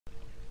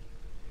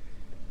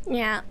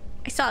Yeah,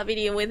 I saw a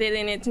video with it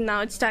in it and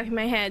now it's stuck in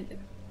my head.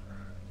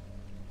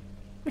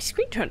 My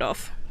screen turned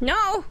off.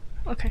 No!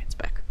 Okay, it's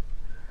back.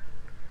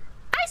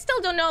 I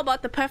still don't know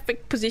about the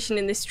perfect position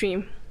in this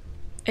stream.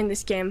 In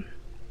this game.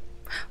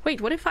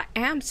 Wait, what if I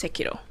am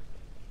Sekiro?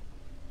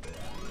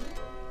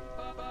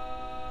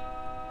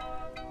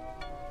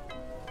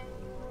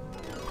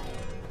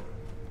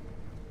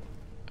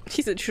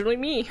 He's literally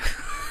me.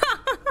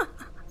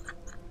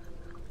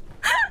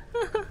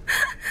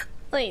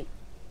 Wait.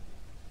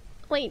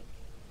 Wait.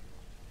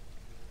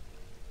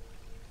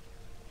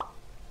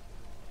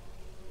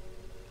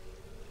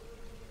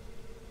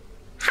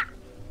 Ha!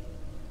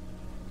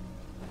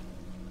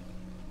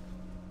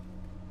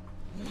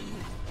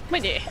 My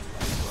dear.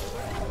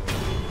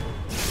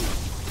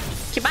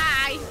 Okay,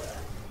 bye.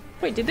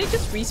 Wait, did they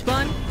just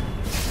respawn?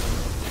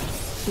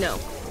 No.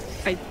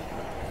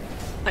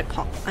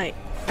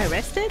 I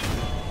rested?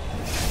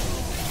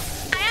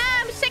 I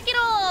am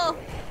Sekiro!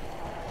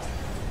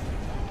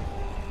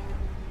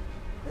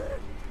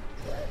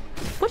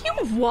 What do you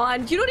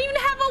want? You don't even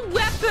have a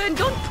weapon!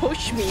 Don't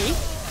push me!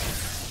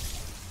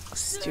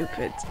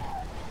 Stupid.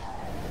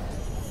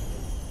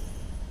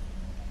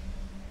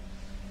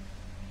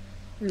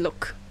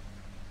 Look.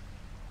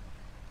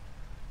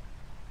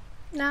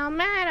 No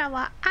matter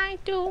what I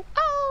do,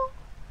 oh!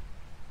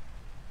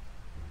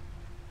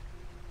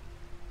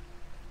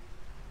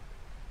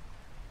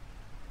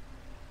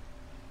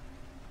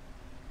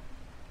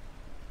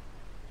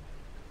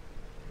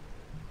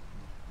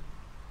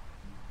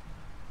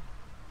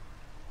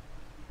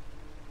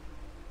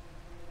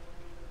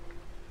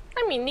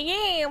 I'm in the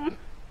game.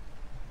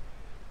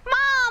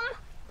 Mom!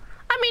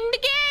 I'm in the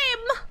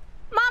game!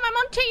 Mom, I'm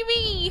on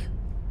TV!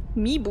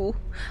 Meebu.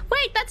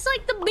 Wait, that's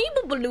like the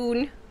Meebu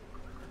balloon.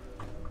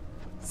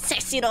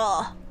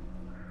 Ceciro.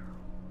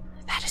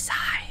 That is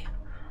I.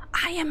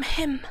 I am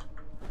him.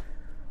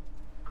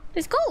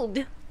 It's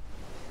gold.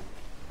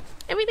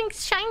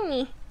 Everything's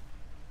shiny.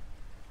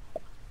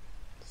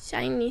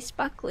 Shiny,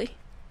 sparkly.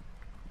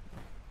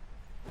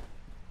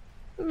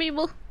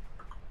 Meebu.